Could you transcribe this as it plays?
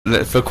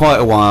for quite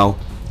a while.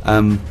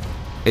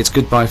 It's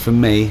goodbye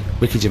from me,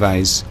 Ricky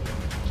Gervais,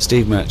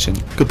 Steve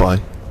Merchant. Goodbye.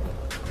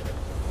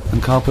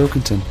 And Carl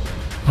Pilkington.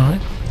 All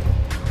right.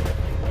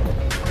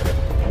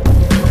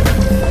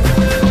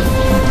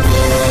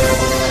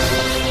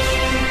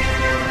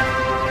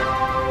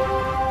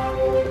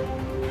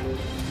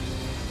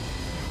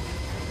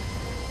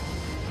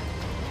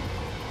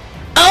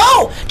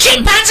 Oh,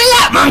 chimpanzee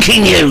lap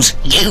monkey news,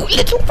 you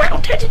little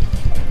round-headed.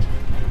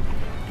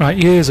 Right,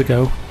 years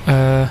ago,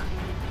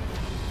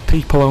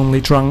 people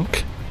only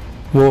drank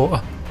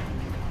water,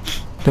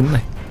 didn't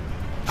they?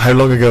 How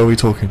long ago are we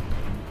talking?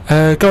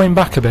 Going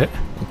back a bit,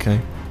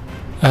 Okay.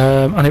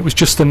 and it was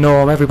just the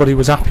norm. Everybody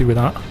was happy with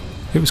that.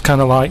 It was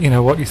kind of like,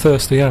 what, you're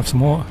thirsty, have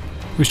some water.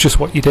 It was just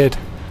what you did.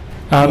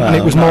 And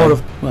it was more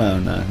of... Well,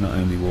 no, not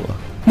only water.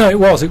 No, it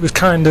was. It was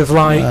kind of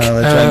like...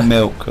 They drank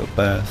milk at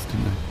birth,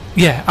 didn't they?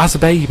 Yeah, as a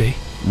baby.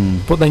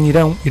 But then you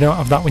don't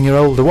have that when you're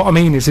older. What I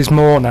mean is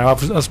more now,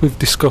 as we've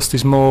discussed,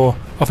 is more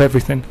of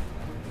everything.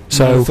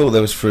 So I thought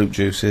there was fruit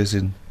juices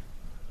in.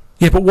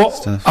 Yeah, but what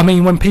stuff. I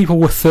mean, when people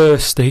were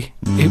thirsty,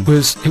 it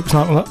was like,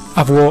 well,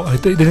 have water.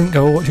 They didn't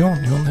go, "What do you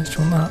want? Do you want this?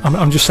 Do you want that?"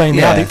 I'm just saying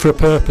they had it for a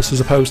purpose as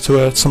opposed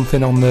to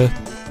something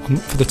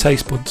for the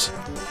taste buds.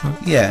 Right?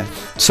 Yeah.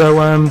 So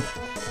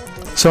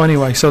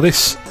anyway, so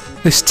this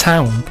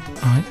town,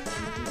 right?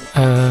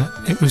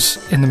 It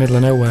was in the middle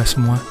of nowhere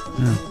somewhere.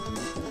 Yeah.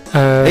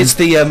 It's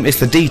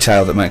the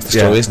detail that makes the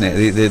story, isn't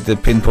it? The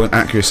pinpoint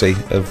accuracy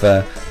of.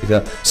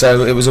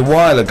 So it was a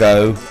while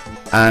ago,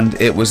 and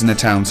it was in a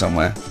town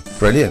somewhere.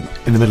 Brilliant.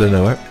 In the middle of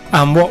nowhere.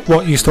 And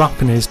what used to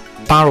happen is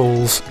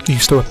barrels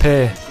used to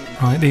appear,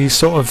 right? These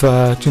sort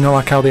of, do you know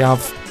like how they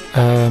have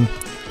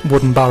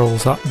wooden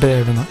barrels, that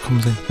beer and that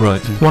comes in?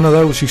 Right. One of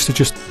those used to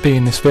just be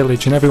in this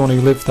village, and everyone who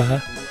lived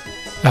there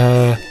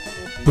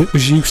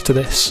was used to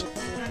this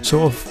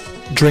sort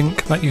of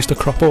drink that used to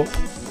crop up,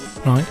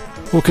 right?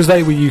 Well, because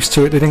they were used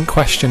to it, they didn't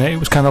question it. It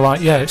was kind of like,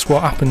 yeah, it's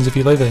what happens if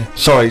you live here.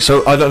 Sorry,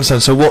 so I don't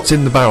understand. So what's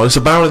in the barrel? It's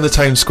a barrel in the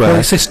town square. Well,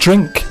 it's this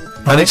drink.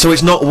 Right? And so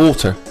it's not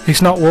water.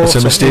 It's not water. It's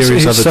a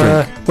mysterious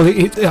other drink.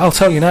 Well, I'll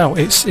tell you now.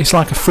 It's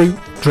like a fruit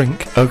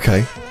drink.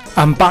 Okay.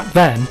 And back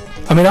then,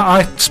 I mean,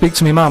 I speak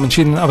to my mum, and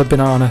she didn't have a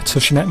banana till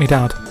she met me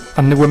dad,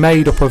 and they were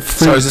made up of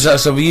fruit. Sorry, is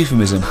that a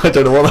euphemism? I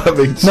don't know what that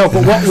means. No,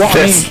 but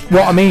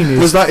what I mean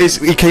is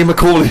he came a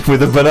calling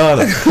with a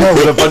banana,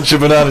 with a bunch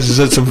of bananas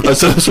and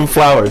said some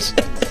flowers.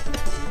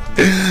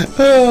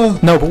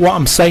 No, but what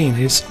I'm saying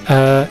is,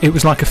 it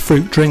was like a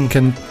fruit drink,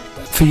 and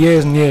for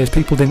years and years,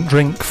 people didn't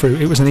drink fruit.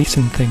 It was an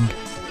eaten thing. Do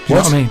you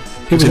know what I mean?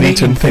 It was an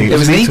eaten thing. It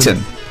was eaten.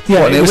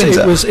 Yeah, it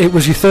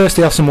was. You're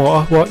thirsty, have some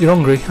water. What? You're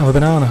hungry? Have a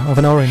banana. Have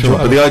an orange. Sure,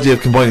 but the idea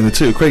of combining the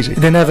two, crazy.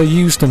 They never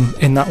used them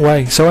in that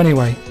way. So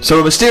anyway. So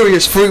a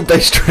mysterious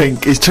fruit-based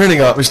drink is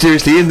turning up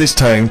mysteriously in this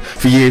town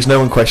for years. No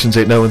one questions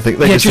it. No one thinks.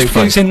 Yeah, just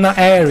because it's in that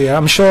area.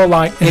 I'm sure,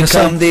 like in Here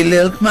come the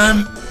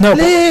milkman. No,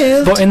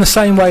 but in the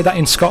same way that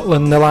in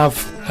Scotland they'll have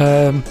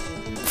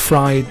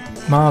fried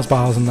Mars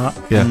bars and that.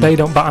 Yeah. They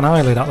don't bat an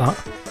eyelid at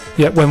that.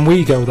 Yet when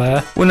we go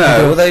there,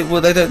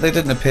 they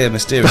didn't appear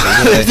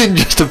mysteriously. They didn't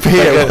just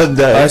appear one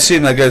day. I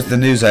assume they go to the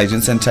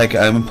newsagents, then take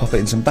it home and pop it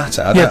in some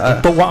batter.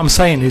 But what I'm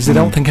saying is they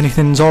don't think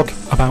anything's odd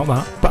about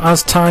that. But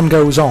as time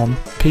goes on,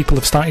 people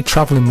have started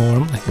travelling more,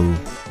 haven't they? Ooh.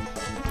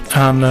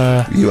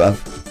 And you have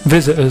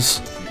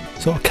visitors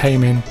sort of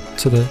came in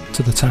to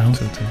the town,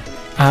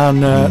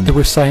 and they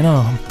were saying, "Oh,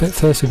 I'm a bit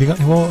thirsty. Have you got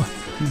any water?"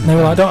 And they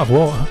were like, "Don't have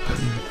water.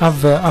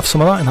 Have some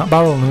of that in that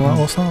barrel." And they were like,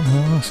 "What's that?" And they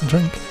were like, "Oh, it's a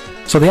drink."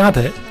 So they had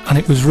it, and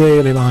it was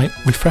really like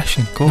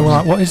refreshing. They were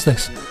like, "What is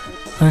this?"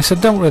 And they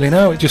said, "Don't really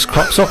know. It just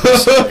crops up."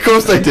 Of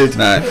course they did.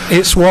 No.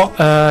 It's what.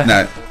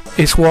 No.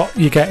 It's what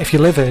you get if you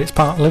live here. It's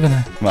part of living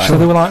here. Right. So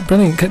they were like,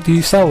 "Brilliant. Do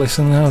you sell this?"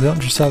 And no, they don't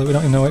just sell it. We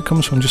don't even know where it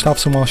comes from. Just have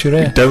some whilst you're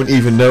here. You don't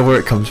even know where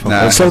it comes from.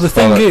 No. So the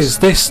thing is,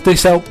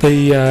 this helped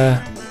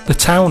the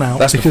town out.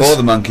 That's before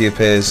the monkey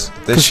appears.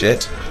 This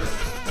shit.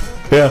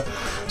 Yeah.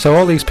 So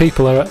all these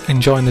people are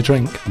enjoying the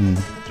drink.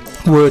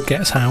 Word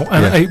gets out,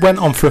 and it went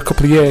on for a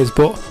couple of years,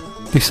 but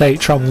they say it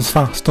travels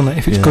fast, doesn't it?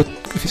 If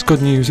it's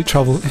good news, it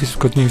travels. If it's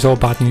good news or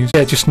bad news,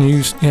 just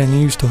news. Yeah,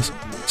 news does.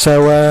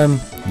 So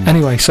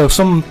anyway, so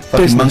some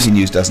business monkey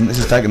news doesn't. This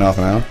has taken half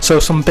an hour. So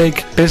some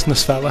big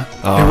business fella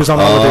who was on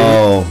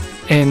holiday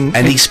in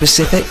any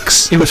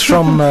specifics? He was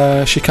from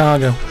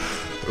Chicago.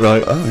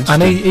 Right. Oh,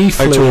 and he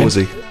flew How tall in. was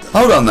he?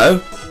 Hold on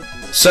though.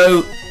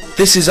 So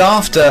this is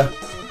after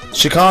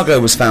Chicago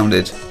was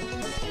founded.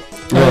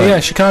 Yeah,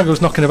 Chicago's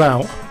knocking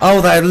about.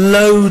 Oh, they had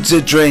loads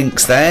of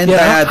drinks then. Yeah,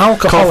 they had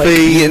alcoholic.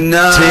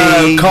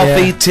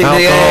 coffee, tea, tea.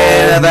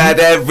 Yeah, they had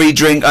every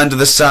drink under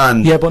the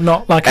sun. Yeah, but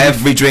not like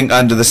every drink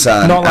under the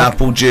sun. Not like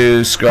apple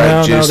juice,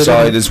 grape juice,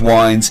 ciders,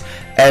 wines.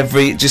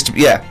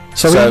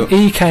 So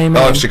he came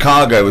in. Oh,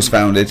 Chicago was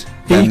founded.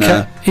 He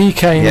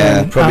came in.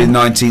 Yeah, probably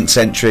 19th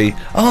century.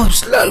 Oh,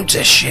 there's loads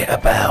of shit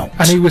about.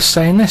 And he was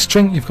saying, this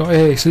drink you've got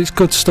here, so it's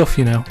good stuff,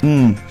 you know.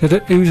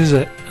 Said, whose is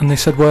it? And they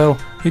said, well,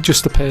 it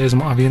just appears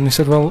and what have you. And they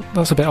said, well,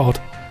 that's a bit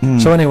odd.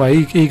 So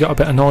anyway, he got a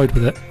bit annoyed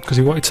with it because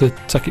he wanted to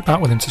take it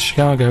back with him to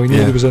Chicago. He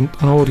knew there was an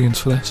audience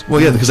for this. Well,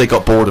 yeah, because they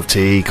got bored of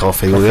tea,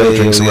 coffee, all the other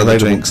drinks,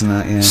 drinks and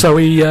that. Yeah. So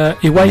he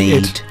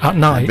waited at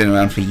night. They've been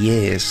around for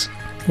years.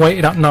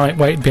 Waited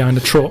behind a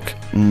truck.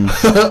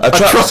 A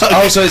truck.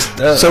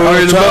 So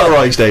we're in the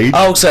motorised age.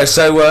 Oh,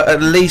 so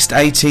at least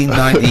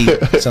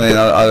 1890 something.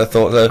 I'd have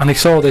thought. And he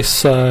saw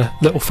this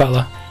little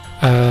fella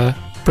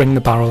bring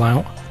the barrel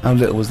out. How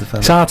little was the fella?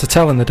 It's hard to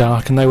tell in the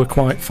dark, and they were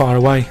quite far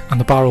away.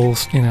 And the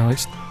barrels,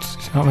 it's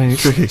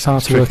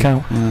hard to work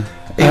out. Yeah.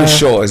 He was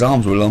short. His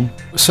arms were long.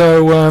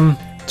 So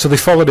they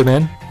followed him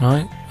in,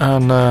 right,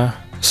 and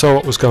saw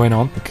what was going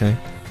on. Okay.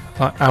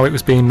 Like how it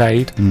was being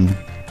made.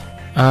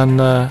 And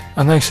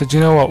they said, you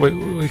know what,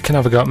 we can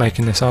have a go at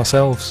making this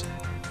ourselves.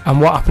 And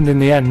what happened in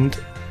the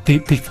end, they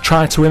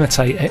tried to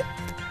imitate it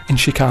in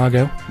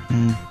Chicago.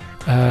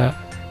 There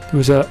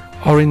was a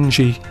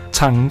orangey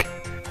tang,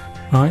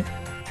 right?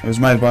 It was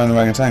made by an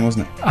orangutan,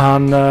 wasn't it?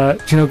 And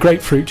do you know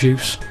grapefruit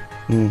juice?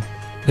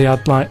 They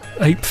had like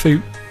ape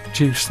fruit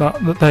juice that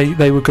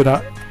they were good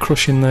at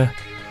crushing the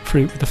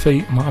fruit with the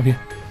feet and what have you.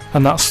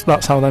 And that's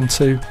how them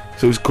two.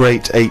 So it was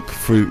great ape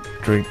fruit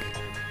drink.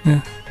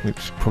 Yeah.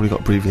 Which probably got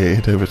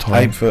abbreviated over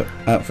time.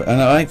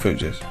 Ape fruit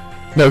juice.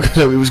 No,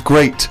 it was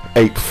great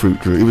ape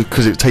fruit drink. It was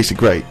because it tasted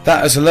great.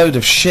 That is a load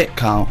of shit,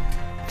 Carl.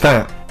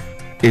 That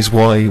is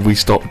why we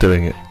stopped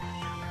doing it.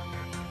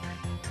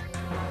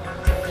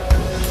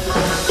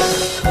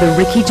 The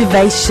Ricky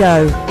Gervais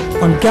Show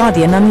on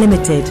Guardian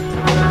Unlimited.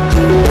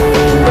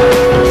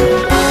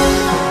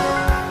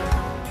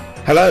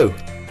 Hello,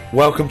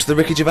 welcome to the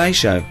Ricky Gervais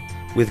Show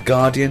with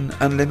Guardian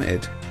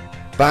Unlimited.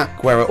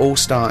 Back where it all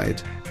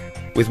started.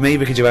 With me,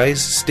 Ricky Gervais,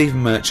 Stephen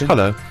Merchant.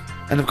 Hello.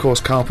 And of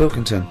course, Carl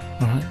Pilkington.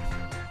 Right.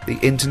 The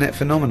internet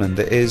phenomenon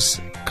that is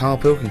Carl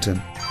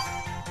Pilkington.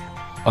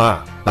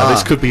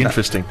 This could be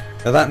interesting.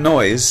 Now that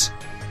noise,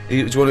 do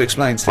you want to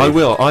explain, Steve? I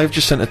will. I've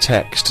just sent a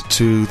text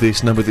to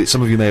this number that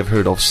some of you may have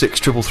heard of,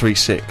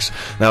 63336.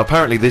 Now,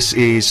 apparently this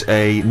is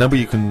a number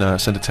you can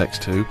send a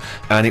text to,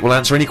 and it will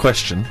answer any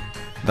question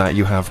that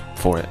you have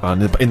for it.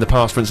 And in the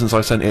past, for instance,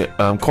 I sent it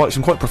quite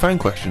profound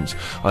questions.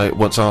 I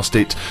once asked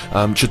it,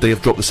 should they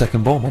have dropped the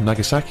second bomb on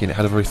Nagasaki, and it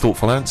had a very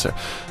thoughtful answer.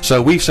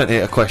 So we've sent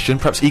it a question,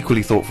 perhaps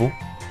equally thoughtful.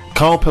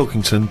 Carl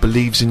Pilkington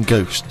believes in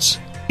ghosts.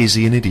 Is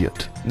he an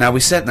idiot? Now, we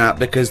sent that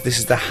because this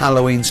is the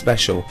Halloween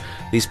special.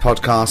 These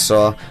podcasts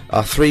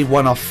are 3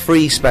 one-off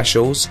free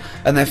specials,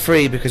 and they're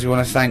free because we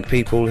want to thank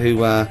people who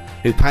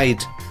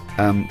paid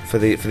for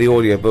the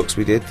audio books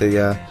we did,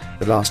 the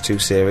last 2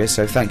 series.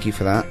 So thank you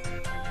for that.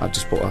 I've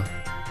just bought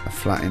a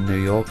flat in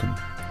New York, and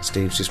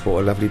Steve's just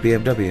bought a lovely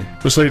BMW.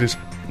 Mercedes.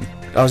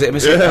 Oh, is it a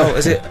Mercedes? Yeah. Oh,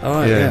 is it?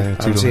 Oh, right, yeah.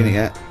 I haven't seen it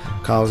yet.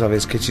 Carl's having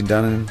his kitchen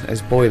done and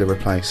his boiler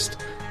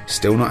replaced.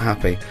 Still not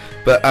happy.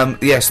 But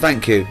yes,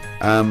 thank you.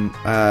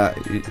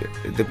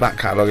 The back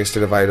catalogue is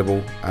still available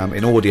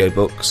in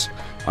audiobooks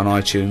on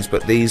iTunes,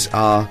 but these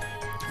are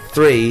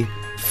 3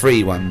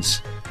 free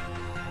ones.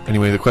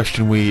 Anyway, the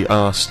question we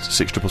asked,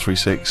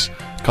 63336,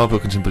 Carl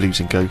Pilkington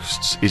believes in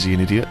ghosts. Is he an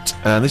idiot?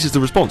 And this is the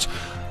response.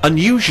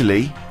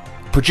 Unusually,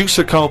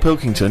 producer Carl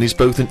Pilkington is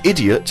both an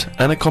idiot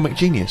and a comic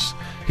genius.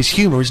 His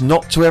humour is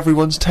not to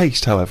everyone's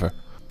taste, however.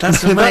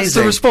 That's amazing. That's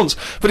the response.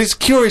 But it's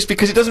curious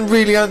because it doesn't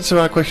really answer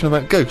our question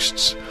about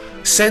ghosts.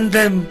 Send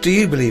them, do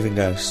you believe in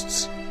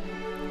ghosts?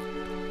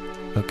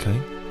 Okay.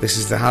 This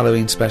is the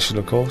Halloween special,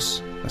 of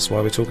course. That's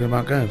why we're talking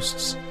about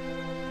ghosts.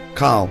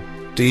 Carl,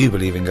 do you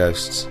believe in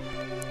ghosts?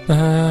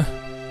 Yeah.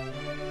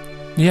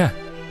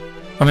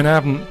 I mean,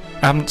 I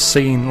haven't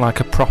seen like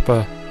a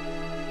proper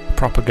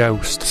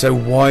ghost. So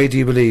why do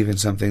you believe in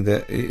something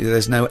that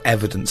there's no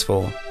evidence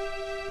for?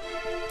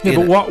 Yeah,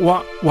 but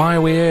why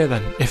are we here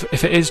then?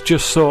 If it is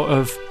just sort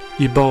of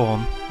you're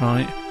born,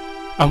 right?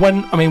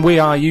 And we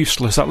are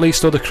useless. At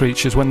least other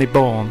creatures, when they're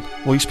born.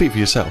 Well, you speak for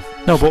yourself.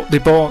 No, but they're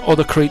born.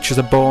 Other creatures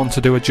are born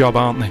to do a job,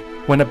 aren't they?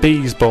 When a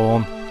bee's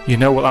born, you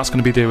know what that's going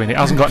to be doing. It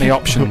hasn't got any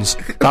options.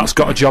 That's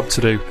got a job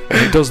to do. And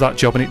it does that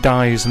job, and it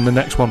dies, and the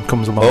next one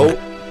comes along.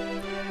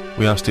 Oh.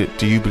 We asked it,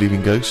 do you believe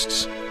in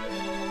ghosts?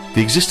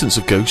 The existence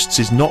of ghosts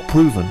is not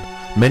proven.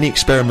 Many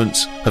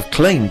experiments have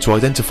claimed to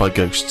identify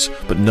ghosts,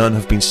 but none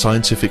have been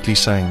scientifically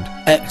sound.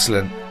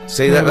 Excellent.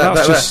 See,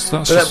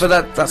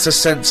 that's a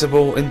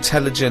sensible,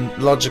 intelligent,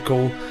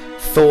 logical,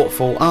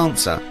 thoughtful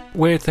answer.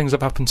 Weird things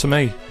have happened to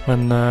me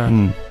when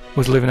I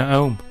was living at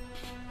home,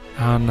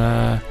 and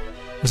I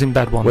was in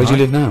bed one night. Where do you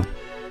live now?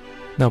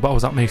 No, but I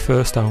was at my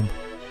first home.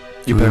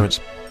 Your parents?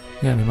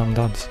 Yeah, my mum and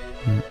dad's.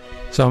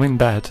 So I'm in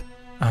bed,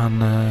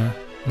 and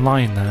I'm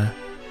lying there,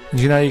 and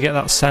you get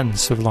that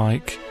sense of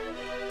like,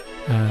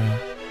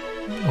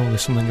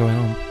 there's something going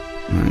on.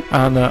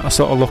 And I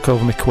sort of look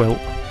over my quilt,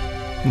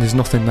 and there's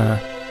nothing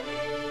there.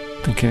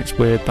 Thinking it's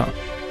weird that.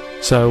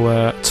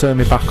 So turn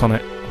me back on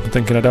it. I'm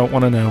thinking I don't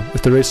want to know.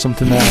 If there is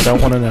something there, I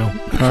don't want to know.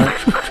 Right?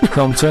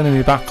 So I'm turning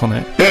me back on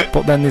it.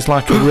 But then there's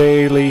like a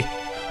really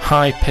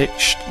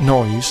high-pitched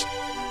noise,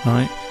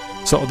 right?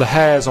 Sort of the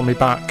hairs on my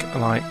back are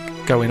like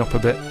going up a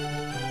bit.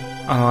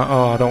 And I'm like,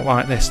 I don't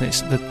like this. And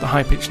it's the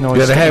high-pitched noise.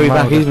 You had a hairy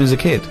back even as a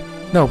kid?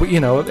 No, but you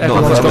know,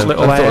 everyone's got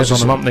little hairs on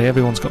them, haven't they?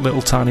 Everyone's got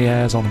little tiny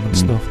hairs on them and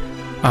stuff.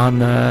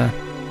 And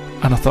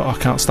I thought, I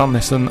can't stand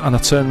this. And I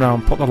turned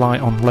around, put the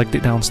light on, legged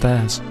it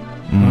downstairs.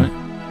 Right?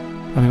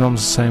 And my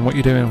mum's saying, what are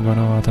you doing? I'm going,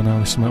 oh, I don't know,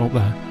 there's something up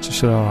there. So she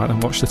said, alright, then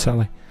watch the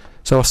telly.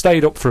 So I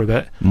stayed up for a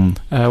bit,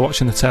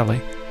 watching the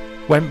telly.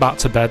 Went back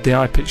to bed, the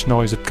high-pitched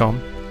noise had gone.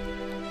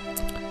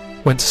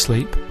 Went to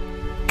sleep.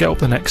 Get up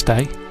the next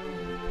day.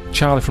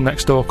 Charlie from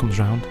next door comes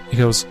round. He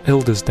goes,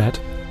 Hilda's dead.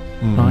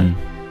 Right?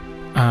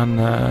 And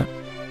my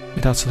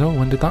dad said, oh,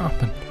 when did that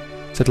happen?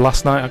 He said,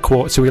 last night at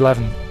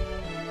 11:15.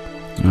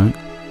 Right.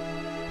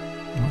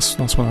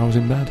 That's when I was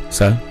in bed.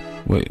 So,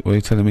 what are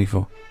you telling me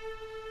for?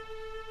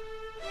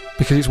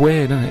 Because it's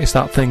weird, isn't it? It's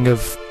that thing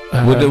of...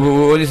 what do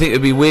you think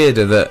would be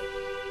weirder, that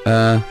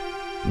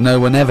no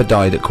one ever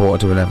died at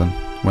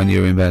 11:15 when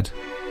you were in bed?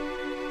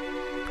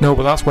 No,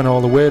 but that's when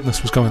all the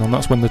weirdness was going on.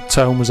 That's when the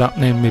tone was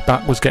happening, my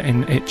back was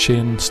getting itchy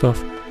and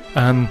stuff.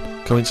 And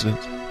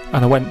coincidence.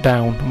 And I went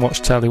down and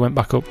watched telly, went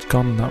back up,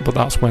 gone and that, but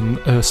that's when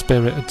her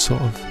spirit had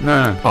sort of...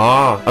 No.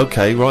 Ah,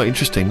 okay, right,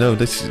 interesting. No,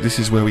 this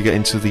is where we get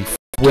into the...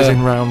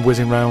 Whizzing round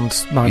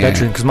my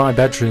bedroom, because my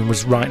bedroom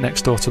was right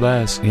next door to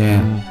theirs.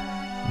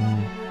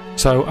 Yeah.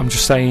 So I'm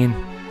just saying,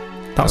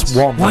 that's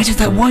one. Why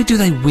do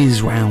they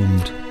whiz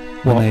round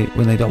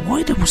when they die?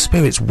 Why do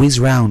spirits whiz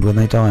round when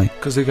they die?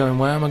 Because they're going,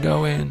 where am I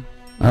going?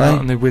 Are they?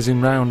 And they're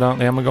whizzing round, aren't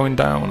they? Am I going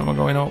down? Am I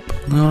going up?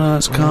 No,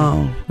 it's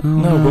Carl.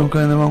 No, but I'm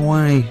going the wrong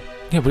way.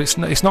 Yeah, but it's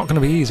not going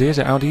to be easy, is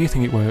it? How do you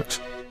think it works?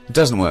 It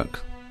doesn't work.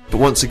 But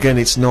once again,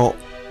 it's not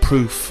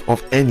proof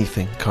of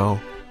anything, Carl.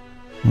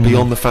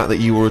 Beyond the fact that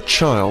you were a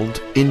child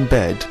in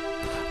bed.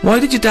 Why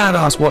did your dad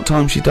ask what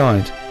time she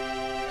died?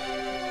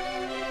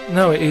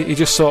 No, he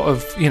just sort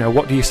of, you know,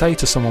 what do you say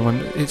to someone when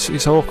it's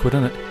awkward,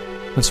 isn't it?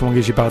 When someone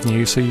gives you bad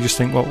news, so you just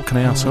think, well, can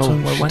I ask?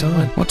 When?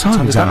 What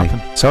time did that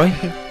happen? Sorry?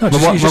 No,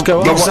 you just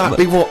go,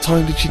 exactly what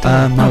time did she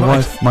die?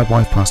 My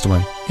wife passed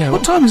away. Yeah,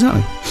 what time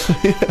exactly?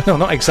 No,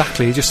 not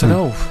exactly. He just said,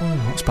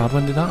 that's bad.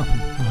 When did that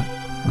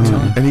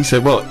happen? And he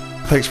said, well,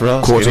 thanks for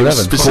asking.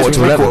 11:15.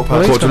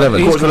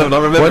 11:15. I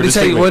remember.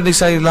 What did he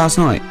say last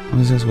night?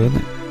 That's weird,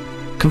 isn't it?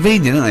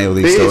 Convenient, aren't they, all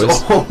these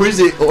stories? Or is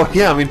it? Or,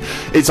 yeah, I mean,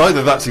 it's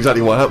either that's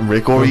exactly what happened,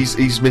 Rick, or he's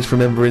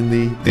misremembering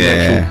the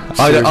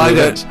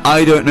actual.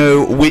 I don't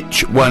know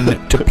which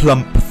one to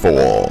plump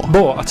for.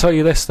 But I tell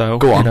you this though,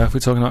 go on. You know, if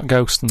we're talking about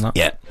ghosts and that.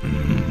 Yeah.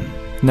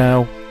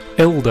 Now,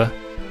 Hilda.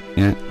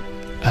 Yeah.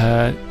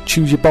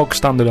 Choose your bog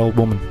standard old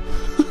woman.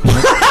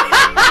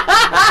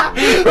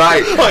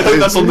 Right. I think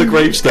that's on the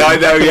gravestone. I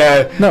know.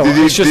 Yeah. No.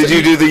 Did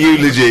you do the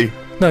eulogy?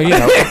 No, you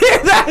know.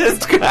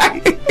 That's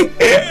great.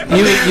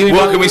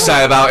 What can we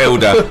say about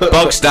Hilda?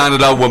 Bog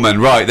standard old woman.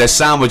 Right, there's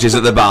sandwiches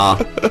at the bar.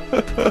 That's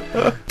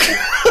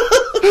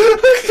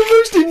the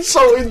most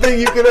insulting thing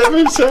you could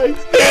ever say.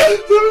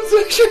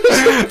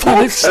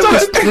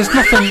 There's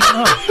nothing.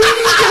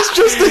 Let's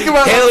just think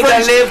about Hilda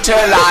lived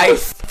her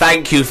life.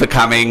 Thank you for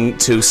coming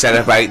to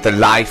celebrate the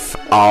life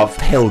of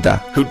Hilda,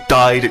 who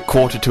died at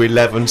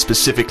 11:15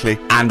 specifically,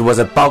 and was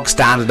a bog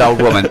standard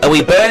old woman. Are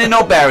we burning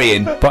or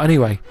burying? But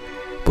anyway,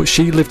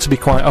 she lived to be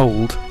quite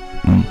old.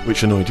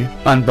 Which annoyed you?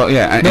 In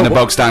a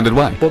bog standard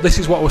way. Well, this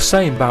is what I was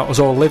saying about us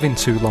all living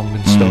too long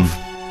and stuff.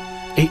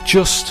 It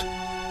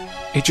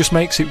just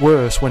makes it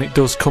worse when it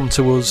does come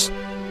to us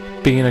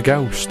being a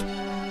ghost.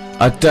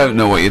 I don't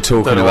know what you're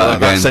talking about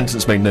again. That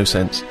sentence made no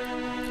sense.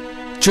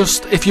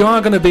 Just, if you are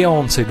going to be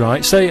haunted,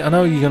 right, say, I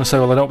know you're going to say,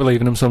 well, I don't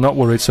believe in them, so I'm not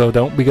worried, so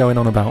don't be going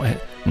on about it.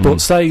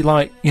 But say,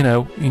 like, you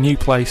know, your new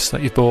place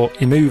that you've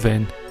bought, you move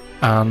in,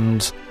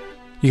 and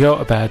you go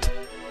to bed,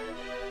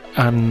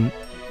 and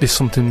there's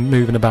something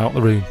moving about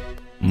the room.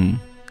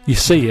 You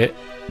see it,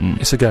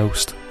 it's a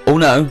ghost. Oh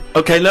no.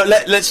 Okay,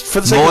 let's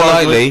for the sake more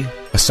likely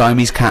a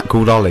Siamese cat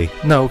called Ollie.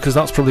 No, because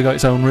that's probably got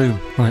its own room,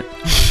 right?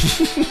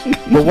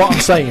 But what I'm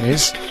saying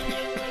is,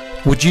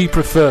 would you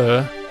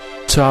prefer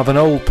to have an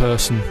old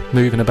person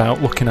moving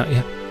about looking at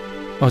you,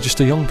 or just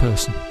a young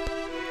person?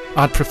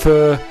 I'd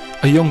prefer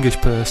a youngish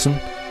person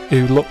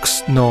who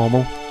looks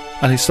normal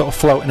and is sort of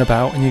floating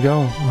about, and you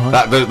go,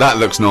 right. That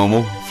looks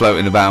normal,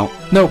 floating about.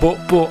 No, but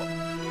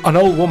an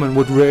old woman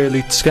would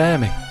really scare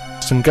me.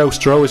 And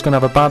ghosts are always going to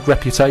have a bad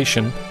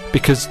reputation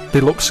because they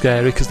look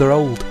scary because they're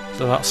old.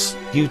 So that's...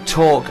 You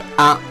talk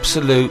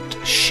absolute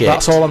shit.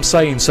 That's all I'm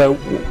saying. So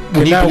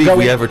can you believe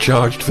we ever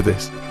charged for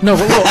this? No,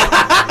 but look,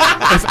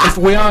 if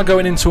we are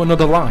going into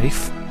another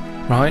life,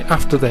 right,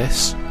 after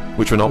this,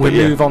 which we're not, we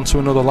move on to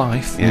another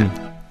life. Yeah.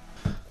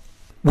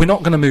 We're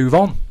not going to move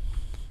on.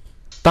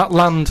 That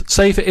land,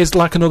 say if it is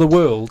like another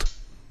world,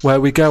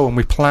 where we go and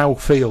we plough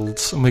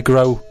fields and we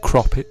grow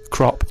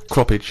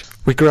croppage.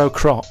 We grow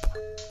crops,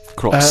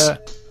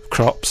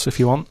 if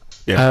you want.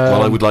 Yeah,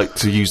 well, I would like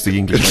to use the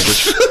English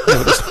language.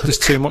 Yeah, but there's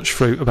too much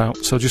fruit about,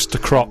 so just a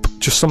crop,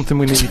 just something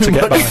we need to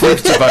get by.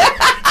 He's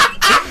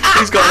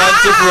got an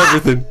answer for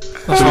everything.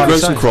 So we grow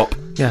some crop.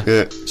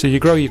 Yeah. So you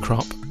grow your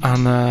crop,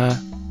 and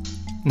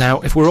now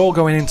if we're all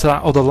going into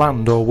that other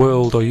land or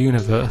world or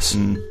universe,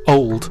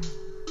 old,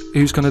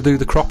 who's going to do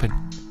the cropping?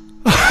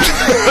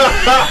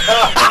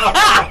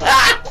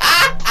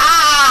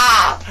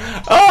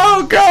 Oh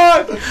Oh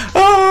God!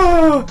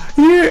 Oh,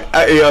 yeah.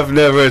 I've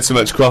never heard so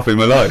much crop in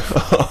my life.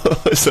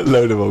 It's a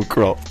load of old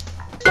crop.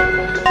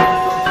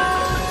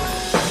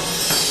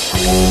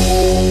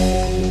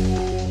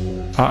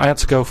 I had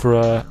to go for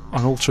an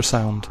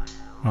ultrasound,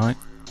 right?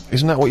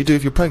 Isn't that what you do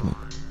if you're pregnant?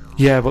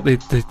 Yeah, but do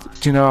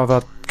you know I've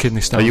had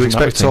kidney stones? Are you and that?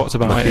 We expecting? talked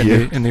about Lucky it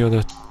you. in the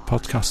other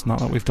podcast and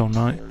that we've done,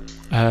 right?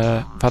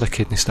 I've had a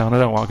kidney stone. I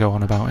don't want to go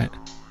on about it.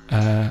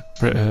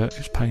 But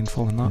it's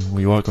painful and that.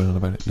 Well, you are going on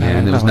about it. Yeah,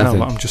 and there was no, nothing.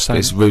 but I'm just saying.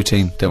 It's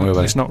routine. Don't worry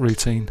about It's it. not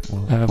routine.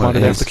 Well, Why it do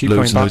they have is. to keep Loads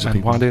going and loads back of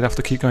then? Why people. do they have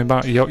to keep going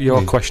back?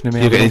 You're questioning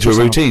me. You're on getting into a ultrasound.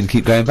 routine.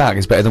 Keep going back.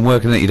 It's better than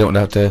working it. You don't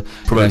have to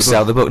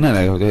sell the book. No.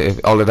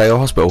 Holiday or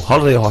hospital.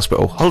 Holiday or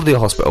hospital. Holiday or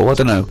hospital. I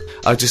don't know.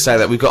 I'll just say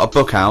that we've got a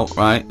book out,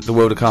 right? The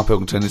World of Carl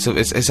Pilkington.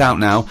 It's out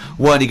now.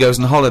 When he goes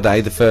on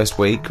holiday the first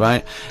week,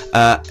 right?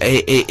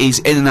 He's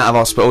in and out of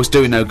hospital. He's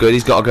doing no good.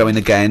 He's got to go in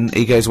again.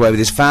 He goes away with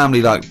his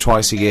family like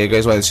twice a year.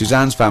 Goes away with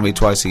Suzanne's family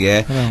twice a year.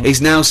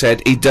 He's now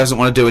said he doesn't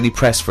want to do any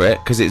press for it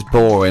because it's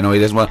boring, or he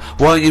doesn't want.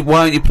 Why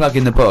aren't you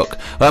plugging the book?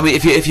 Well, I mean,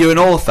 if you're an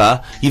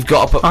author, you've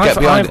got to get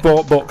behind I've it.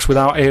 bought books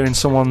without hearing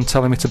someone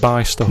telling me to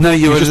buy stuff. No,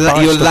 you're just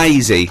buy stuff.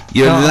 lazy.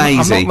 You're No,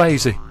 lazy. I'm not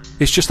lazy.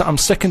 It's just that I'm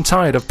sick and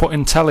tired of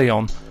putting telly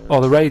on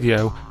or the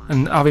radio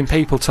and having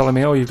people telling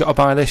me, "Oh, you've got to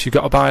buy this, you've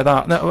got to buy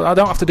that." No, I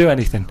don't have to do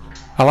anything.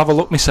 I'll have a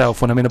look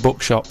myself when I'm in a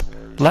bookshop.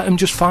 Let them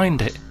just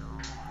find it.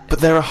 But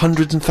there are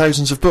hundreds and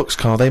thousands of books,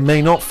 Carl. They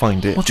may not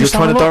find it. Well, You're just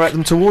trying have to a look. direct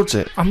them towards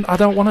it. I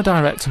don't want to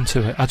direct them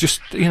to it. I just,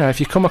 if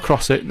you come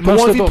across it, But most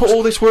why of have the you books, put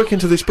all this work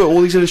into this book,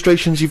 all these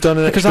illustrations you've done,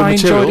 and because extra I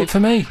material? enjoyed it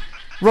for me.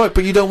 Right,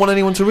 but you don't want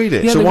anyone to read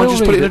it. Yeah, so they why will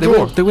just put read it in a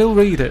drawer? They will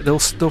read it. They'll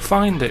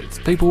find it.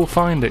 People will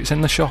find it. It's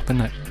in the shop,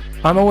 isn't it?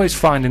 I'm always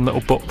finding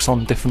little books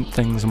on different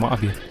things and what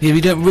have you. Yeah,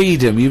 you don't read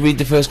them. You read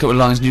the first couple of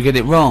lines and you get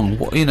it wrong.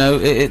 What,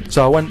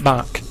 So I went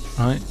back,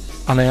 right,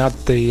 and they had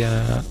the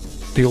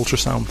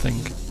ultrasound thing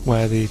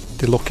where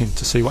they're looking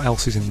to see what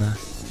else is in there.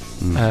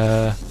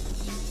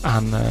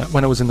 And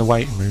when I was in the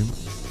waiting room,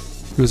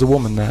 there was a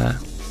woman there.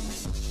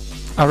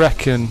 I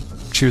reckon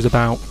she was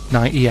about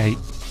 98.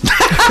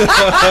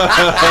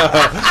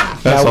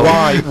 Now,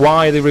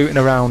 why are they rooting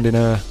around in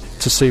her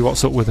to see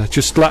what's up with her?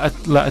 Just let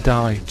her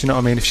die. Do you know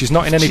what I mean? If she's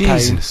not in any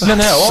Jesus. pain,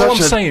 no. All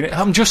Such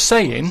I'm just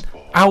saying,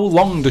 how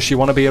long does she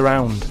want to be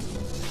around?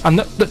 And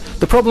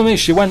the problem is,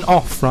 she went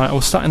off. Right, I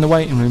was sat in the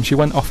waiting room. She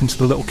went off into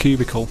the little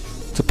cubicle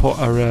to put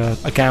her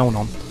a gown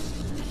on,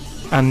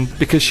 and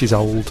because she's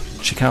old,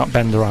 she can't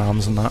bend her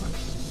arms and that.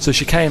 So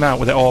she came out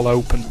with it all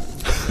open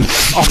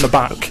on the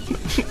back,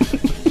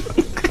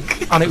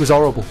 and it was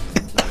horrible.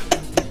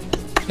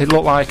 It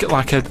looked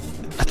like a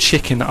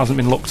chicken that hasn't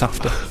been looked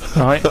after,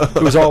 right?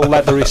 It was all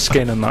leathery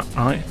skin and that,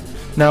 right?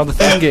 Now the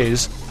thing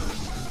is,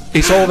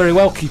 it's all very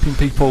well keeping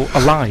people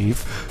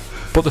alive,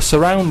 but the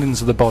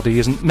surroundings of the body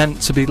isn't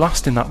meant to be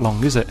lasting that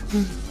long, is it? Do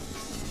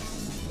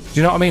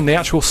you know what I mean? The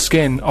actual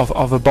skin of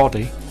a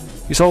body,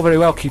 it's all very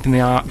well keeping the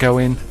heart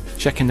going,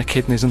 checking the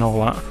kidneys and all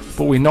that,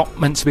 but we're not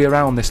meant to be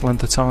around this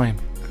length of time.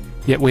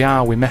 Yet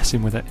we're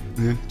messing with it.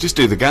 Yeah. Just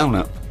do the gown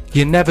up.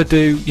 You never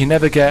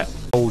get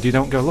old, you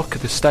don't go, look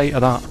at the state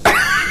of that.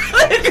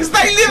 Because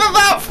they live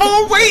about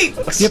 4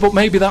 weeks. Yeah, but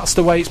maybe that's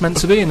the way it's meant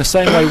to be. In the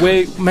same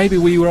way, maybe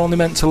we were only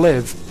meant to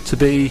live to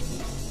be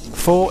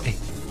 40.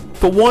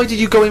 But why did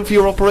you go in for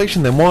your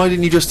operation then? Why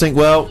didn't you just think,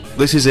 well,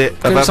 this is it,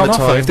 I've It's had on the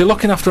offer. time? If they're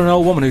looking after an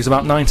old woman who's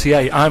about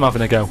 98, I'm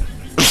having a go.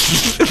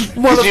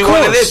 Well, of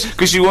course.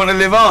 Because you want to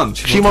live on.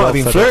 She might have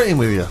been flirting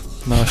with you.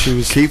 No, she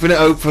was. Keeping it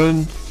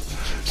open,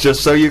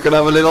 just so you can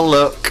have a little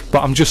look.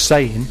 But I'm just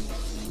saying,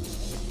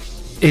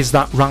 is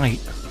that right?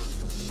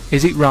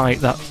 Is it right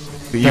that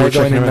You they're were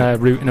going checking in around. there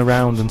rooting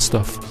around and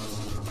stuff?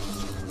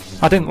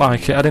 I didn't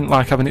like it. I didn't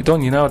like having it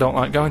done. I don't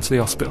like going to the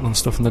hospital and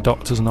stuff and the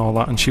doctors and all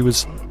that. And she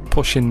was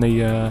pushing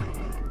the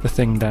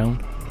thing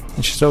down,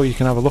 and she said, "Oh, you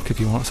can have a look if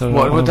you want." So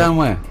What down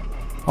where?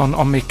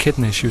 on me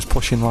kidneys, she was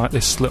pushing like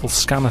this little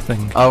scanner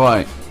thing. Oh,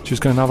 right. She was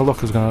going to have a look.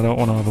 I was going, "I don't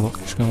want to have a look."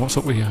 She's going, "What's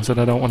up with you?" I said,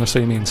 "I don't want to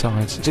see me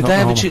insides." It's Did not they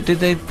have a normal." did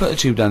they put a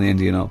tube down the end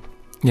of your knob?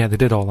 Yeah, they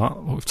did all that.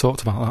 Well, we've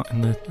talked about that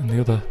in the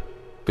other.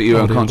 But you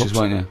were Audio unconscious, books.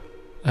 weren't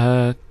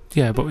you?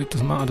 Yeah, but it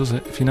doesn't matter, does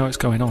it? If you know it's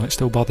going on, it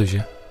still bothers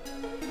you.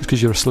 It's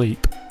because you're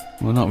asleep.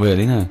 Well, not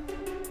really, no.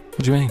 What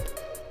do you mean?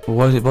 Well,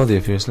 why does it bother you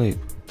if you're asleep?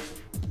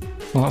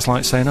 Well, that's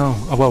like saying, "Oh,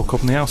 I woke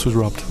up and the house was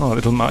robbed." Oh, it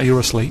doesn't matter. You're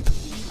asleep.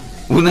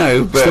 Well,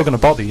 no, It's still but going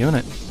to bother you,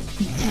 isn't it?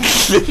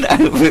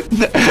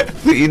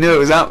 but you knew it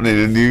was happening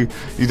and you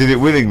did it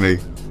willingly.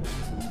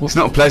 It's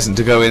not pleasant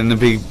to go in and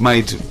be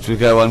made to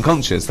go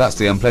unconscious. That's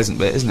the unpleasant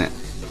bit, isn't it?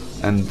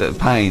 And the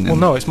pain. Well,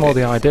 and no, it's more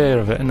the idea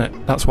of it, isn't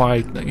it? That's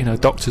why,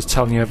 doctors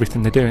telling you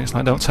everything they're doing. It's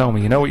like, don't tell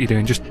me. You know what you're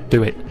doing. Just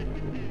do it.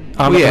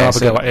 I'm not going to have a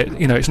go at it.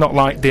 It's not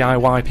like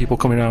DIY people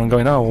coming around and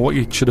going, "Oh, well, what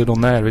you should have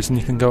done there is," and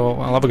you can go,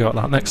 "I'll have a go at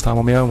that next time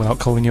on my own without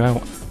calling you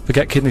out."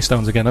 Forget kidney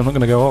stones again. I'm not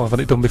going to go, "Oh, I've had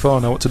it done before. I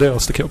know what to do. I'll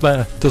stick it up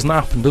there." Doesn't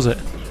happen, does it?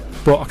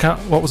 But I can't.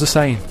 What was I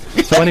saying?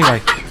 So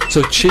anyway,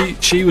 so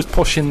she was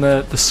pushing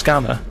the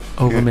scanner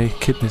over me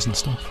kidneys and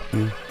stuff.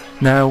 Yeah.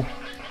 Now,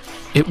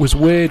 it was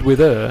weird with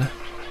her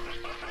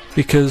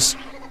because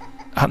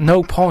at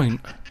no point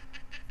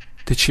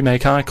did she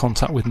make eye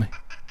contact with me?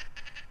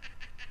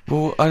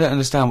 Well, I don't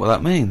understand what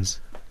that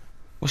means.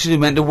 What should you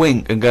meant to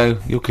wink and go,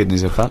 your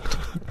kidneys are fucked?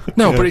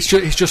 No, but it's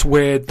just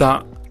weird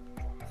that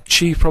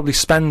she probably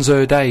spends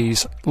her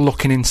days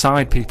looking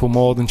inside people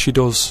more than she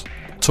does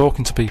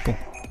talking to people.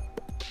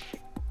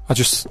 I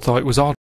just thought it was odd.